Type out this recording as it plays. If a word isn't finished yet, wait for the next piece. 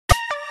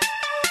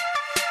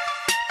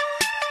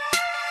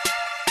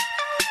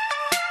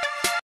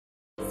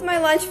For my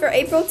lunch for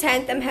April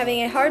 10th, I'm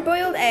having a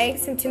hard-boiled egg,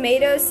 some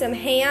tomatoes, some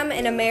ham,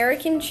 and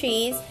American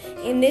cheese.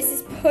 And this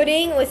is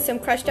pudding with some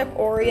crushed up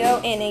Oreo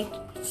and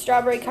a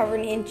strawberry covered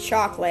in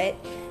chocolate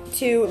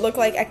to look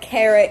like a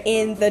carrot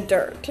in the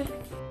dirt.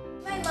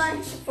 My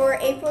lunch for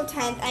April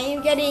 10th, I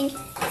am getting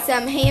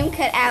some ham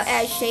cut out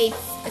as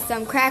shapes,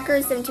 some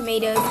crackers, some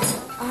tomatoes,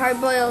 a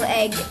hard-boiled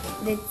egg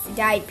that's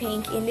dyed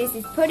pink, and this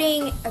is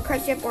pudding, a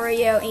crushed up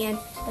Oreo, and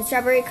a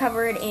strawberry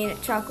covered in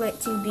chocolate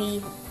to be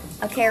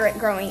a carrot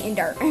growing in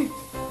dirt.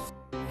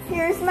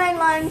 Here's my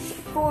lunch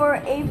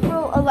for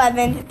April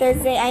 11th,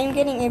 Thursday. I am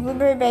getting a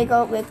blueberry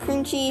bagel with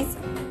cream cheese,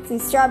 some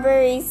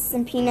strawberries,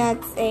 some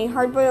peanuts, a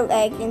hard-boiled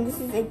egg, and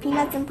this is a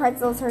peanuts and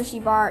pretzels Hershey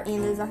bar,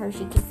 and there's a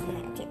Hershey Kiss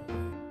in there too.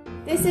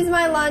 This is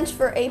my lunch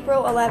for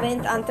April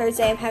 11th. On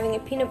Thursday, I'm having a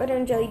peanut butter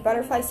and jelly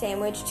butterfly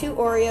sandwich, 2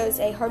 Oreos,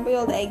 a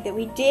hard-boiled egg that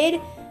we did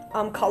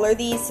color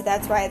these, so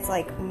that's why it's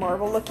like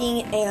marble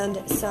looking,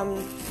 and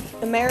some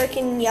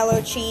American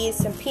yellow cheese,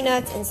 some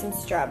peanuts, and some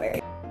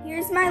strawberry.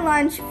 Here's my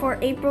lunch for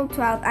April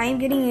 12th. I am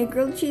getting a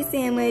grilled cheese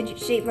sandwich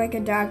shaped like a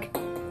duck,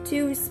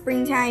 2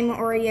 springtime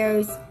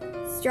Oreos,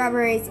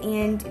 strawberries,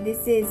 and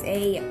this is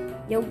a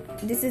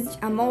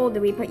mold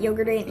that we put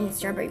yogurt in and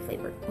strawberry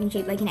flavor and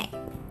shaped like an egg.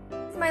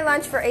 This is my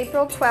lunch for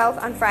April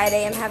 12th. On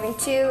Friday, I'm having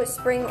 2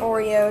 spring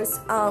Oreos,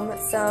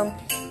 some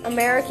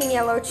American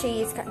yellow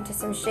cheese cut into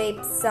some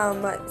shapes,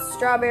 some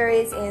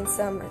strawberries, and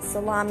some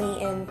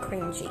salami and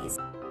cream cheese.